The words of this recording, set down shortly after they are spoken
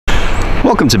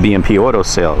Welcome to B&P Auto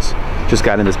Sales. Just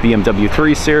got in this BMW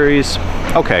 3 Series.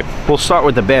 Okay, we'll start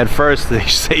with the bad first. They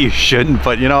say you shouldn't,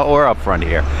 but you know, we're up front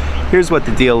here. Here's what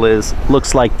the deal is.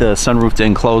 Looks like the sunroof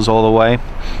didn't close all the way,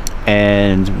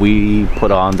 and we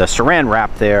put on the Saran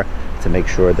wrap there to make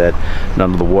sure that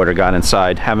none of the water got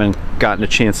inside. Haven't gotten a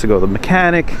chance to go to the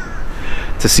mechanic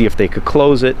to see if they could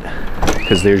close it,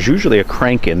 because there's usually a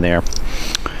crank in there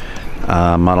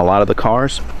on a lot of the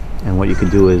cars. And what you can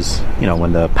do is, you know,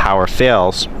 when the power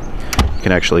fails, you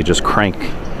can actually just crank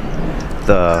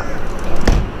the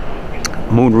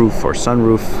moonroof or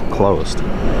sunroof closed.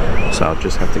 So I'll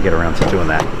just have to get around to doing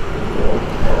that.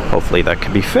 Hopefully that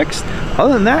can be fixed.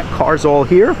 Other than that, car's all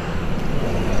here.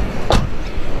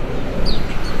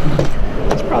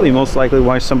 It's probably most likely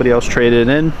why somebody else traded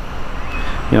it in.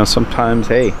 You know, sometimes,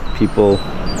 hey, people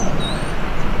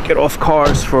get off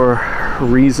cars for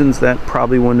reasons that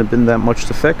probably wouldn't have been that much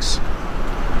to fix.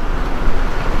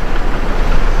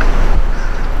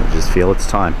 I just feel it's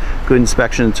time. Good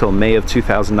inspection until May of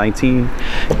 2019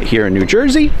 here in New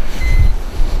Jersey.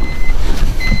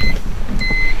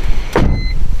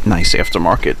 Nice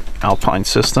aftermarket Alpine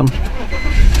system.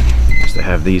 Used to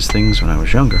have these things when I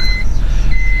was younger.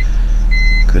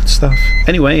 Good stuff.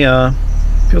 Anyway,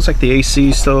 feels like the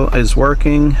AC still is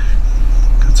working.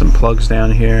 Got some plugs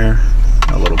down here.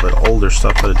 A little bit older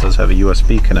stuff, but it does have a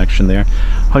USB connection there.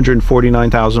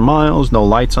 149,000 miles, no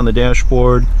lights on the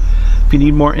dashboard. If you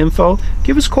need more info,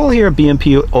 give us a call here at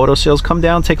B&P Auto Sales. Come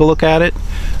down, take a look at it,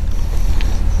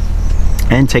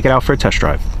 and take it out for a test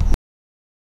drive.